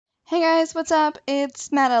Hey guys, what's up?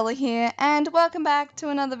 It's Madella here, and welcome back to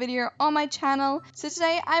another video on my channel. So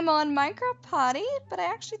today I'm on Minecraft Party, but I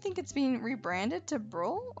actually think it's been rebranded to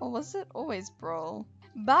Brawl, or was it always Brawl?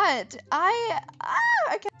 But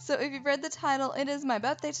okay. So if you've read the title, it is my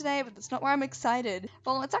birthday today, but that's not why I'm excited.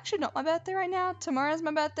 Well, it's actually not my birthday right now. Tomorrow's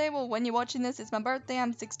my birthday. Well, when you're watching this, it's my birthday.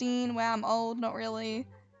 I'm 16. Wow, I'm old. Not really.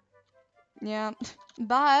 Yeah.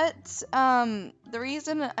 But, the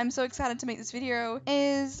reason I'm so excited to make this video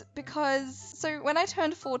is because, so when I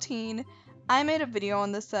turned 14, I made a video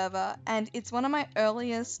on the server, and it's one of my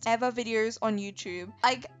earliest ever videos on YouTube.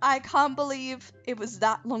 I can't believe it was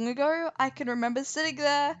that long ago. I can remember sitting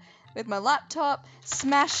there with my laptop,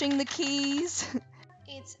 smashing the keys.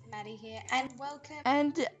 It's Maddie here, and welcome.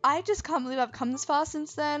 And I just can't believe I've come this far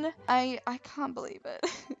since then. I can't believe it.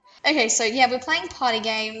 Okay, so yeah, we're playing party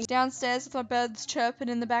games. Downstairs with my birds chirping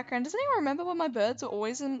in the background. Does anyone remember when my birds were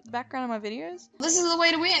always in the background of my videos? This is the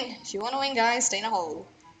way to win. If you want to win, guys, stay in a hole.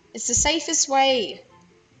 It's the safest way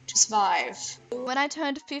to survive. When I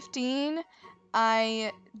turned 15,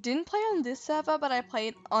 I didn't play on this server, but I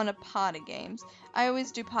played on a party games. I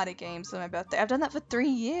always do party games on my birthday. I've done that for 3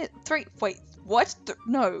 years. Wait, what?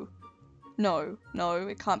 No,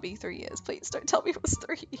 it can't be 3 years. Please don't tell me it was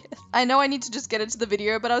 3 years. I know I need to just get into the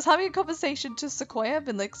video, but I was having a conversation to Sequoia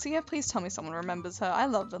Vinlixia. Please tell me someone remembers her. I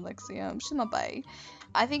love Vinlixia. She's not bae.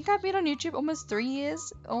 I think I've been on YouTube almost 3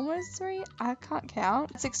 years. Almost 3? I can't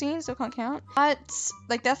count. 16, still can't count. But,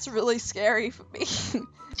 like, that's really scary for me.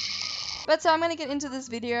 But so I'm gonna get into this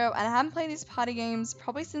video, and I haven't played these party games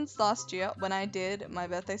probably since last year when I did my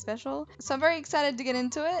birthday special. So I'm very excited to get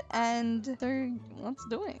into it, and so let's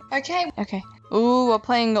do it. Okay. Ooh, we're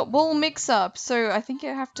playing wool mix-up, so I think you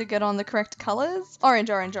have to get on the correct colors. Orange.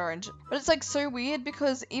 But it's like so weird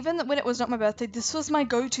because even when it was not my birthday, this was my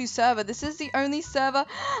go-to server. This is the only server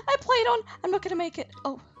I played on. I'm not gonna make it.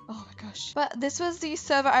 Oh my gosh. But this was the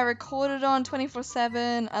server I recorded on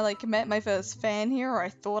 24/7. I like met my first fan here, or I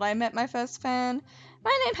thought I met my first fan.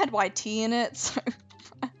 My name had YT in it, so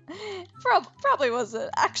probably wasn't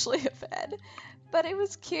actually a fan. But it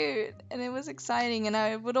was cute, and it was exciting, and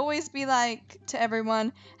I would always be like to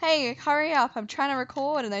everyone, hey, hurry up, I'm trying to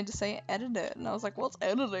record, and they'd just say, edit it, and I was like, what's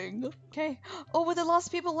editing? Okay. Oh, we're the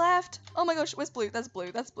last people left. Oh my gosh, where's blue? That's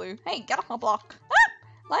blue. Hey, get off my block. Ah!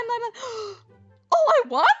 Lime. Oh, I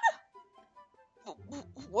won?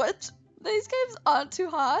 What? These games aren't too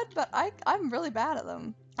hard, but I'm really bad at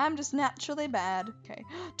them. I'm just naturally bad. Okay,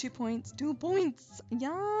 2 points. 2 points.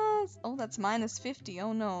 Yes. Oh, that's minus 50.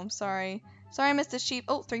 Oh no, I'm sorry. Sorry, Mr. Sheep.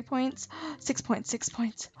 Oh, 3 points. 6 points. 6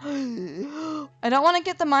 points. I don't want to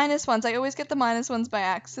get the minus ones. I always get the minus ones by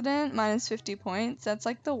accident. Minus 50 points. That's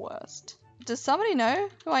like the worst. Does somebody know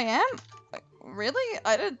who I am? Like, really?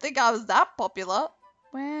 I didn't think I was that popular.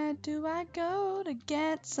 Where do I go to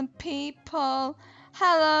get some people?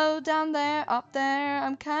 Hello, down there, up there,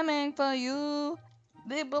 I'm coming for you.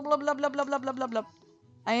 Blah, blah, blah, blah, blah, blah, blah, blah, blah.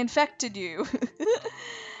 I infected you.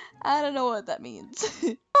 I don't know what that means.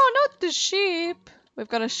 Oh, not the sheep. We've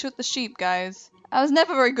got to shoot the sheep, guys. I was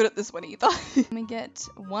never very good at this one either. Let me get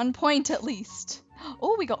 1 point at least.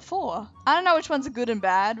 Oh, we got 4. I don't know which ones are good and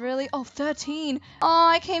bad, really. Oh, 13. Oh,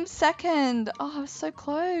 I came second. Oh, I was so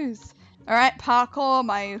close. Alright, parkour,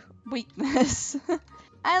 my weakness.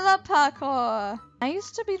 I love parkour. I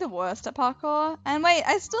used to be the worst at parkour. And wait,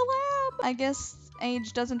 I still am. I guess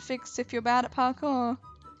age doesn't fix if you're bad at parkour.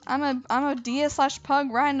 I'm a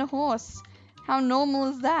deer/pug riding a horse. How normal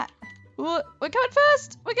is that? Ooh, we're coming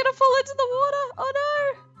first. We're gonna fall into the water.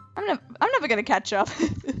 Oh no. I'm never gonna catch up.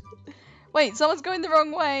 Wait, someone's going the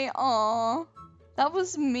wrong way. Aww. That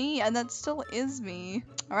was me, and that still is me.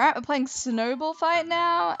 Alright, we're playing snowball fight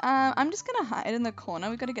now. I'm just gonna hide in the corner.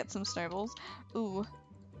 We gotta get some snowballs. Ooh,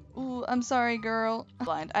 I'm sorry, girl. I'm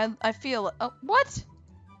blind. I feel it. Oh, what?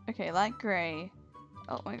 Okay, light gray.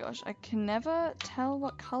 Oh my gosh, I can never tell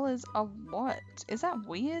what colors are what. Is that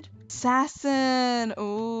weird? Assassin!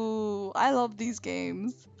 Ooh, I love these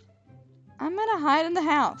games. I'm gonna hide in the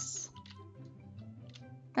house.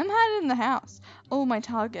 I'm hiding in the house. Oh, my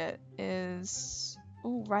target is...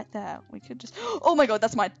 Oh, right there. We could just... Oh my god,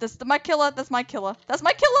 that's my killer. That's my killer.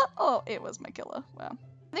 Oh, it was my killer. Wow.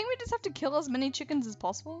 I think we just have to kill as many chickens as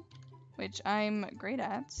possible, which I'm great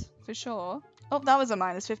at, for sure. Oh, that was a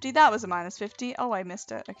minus 50. That was a minus 50. Oh, I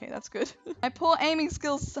missed it. Okay, that's good. My poor aiming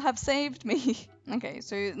skills have saved me. Okay,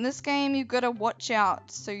 so in this game, you've got to watch out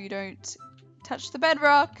so you don't touch the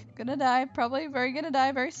bedrock. Gonna die. Probably gonna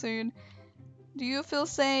die very soon. Do you feel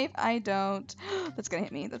safe? I don't. That's gonna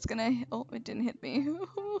hit me. Oh, it didn't hit me.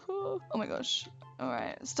 Oh my gosh.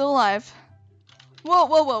 Alright, still alive.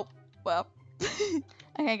 Whoa. Well.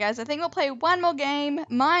 Okay, guys, I think we'll play one more game,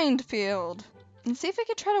 Minefield. And see if we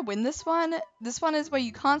can try to win this one. This one is where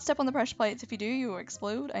you can't step on the pressure plates. If you do, you will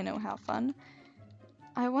explode. I know, how fun.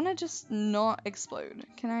 I want to just not explode.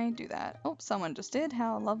 Can I do that? Oh, someone just did.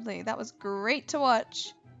 How lovely. That was great to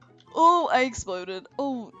watch. Oh, I exploded.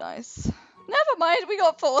 Oh, nice. Never mind, we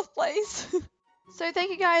got 4th place. So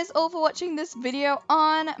thank you guys all for watching this video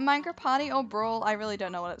on Minecraft Party or Brawl. I really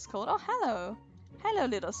don't know what it's called. Oh, hello. Hello,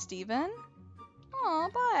 little Steven. Aw,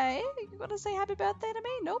 bye. You want to say happy birthday to me?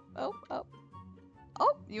 Nope. Oh.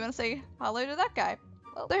 Oh, you want to say hello to that guy?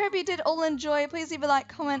 Well, I hope you did all enjoy. Please leave a like,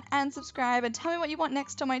 comment, and subscribe. And tell me what you want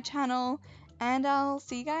next on my channel. And I'll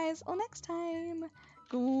see you guys all next time.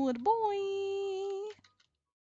 Goodbye.